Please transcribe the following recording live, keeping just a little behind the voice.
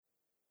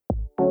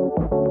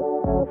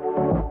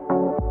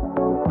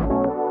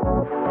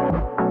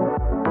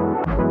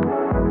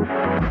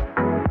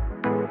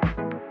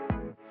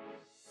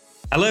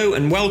Hello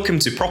and welcome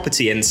to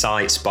Property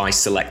Insights by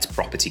Select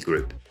Property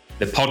Group,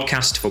 the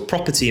podcast for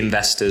property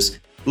investors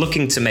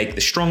looking to make the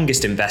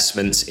strongest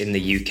investments in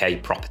the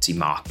UK property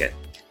market.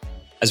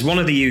 As one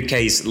of the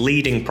UK's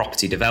leading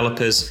property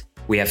developers,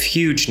 we have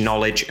huge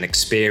knowledge and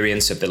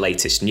experience of the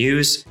latest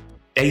news,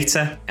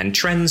 data, and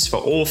trends for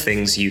all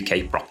things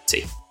UK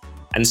property.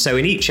 And so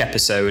in each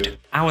episode,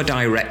 our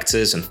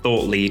directors and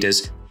thought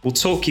leaders will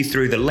talk you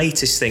through the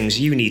latest things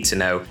you need to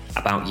know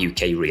about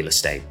UK real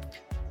estate.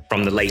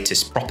 From the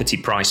latest property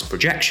price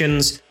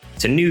projections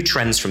to new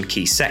trends from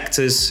key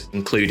sectors,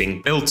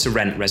 including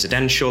build-to-rent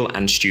residential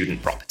and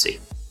student property.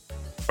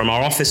 From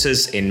our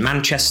offices in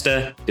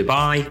Manchester,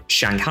 Dubai,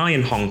 Shanghai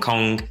and Hong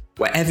Kong,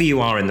 wherever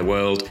you are in the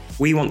world,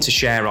 we want to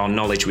share our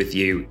knowledge with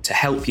you to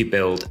help you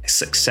build a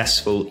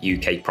successful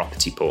UK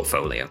property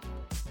portfolio.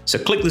 So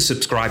click the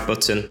subscribe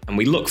button and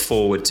we look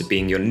forward to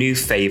being your new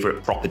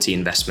favourite property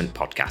investment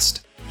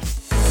podcast.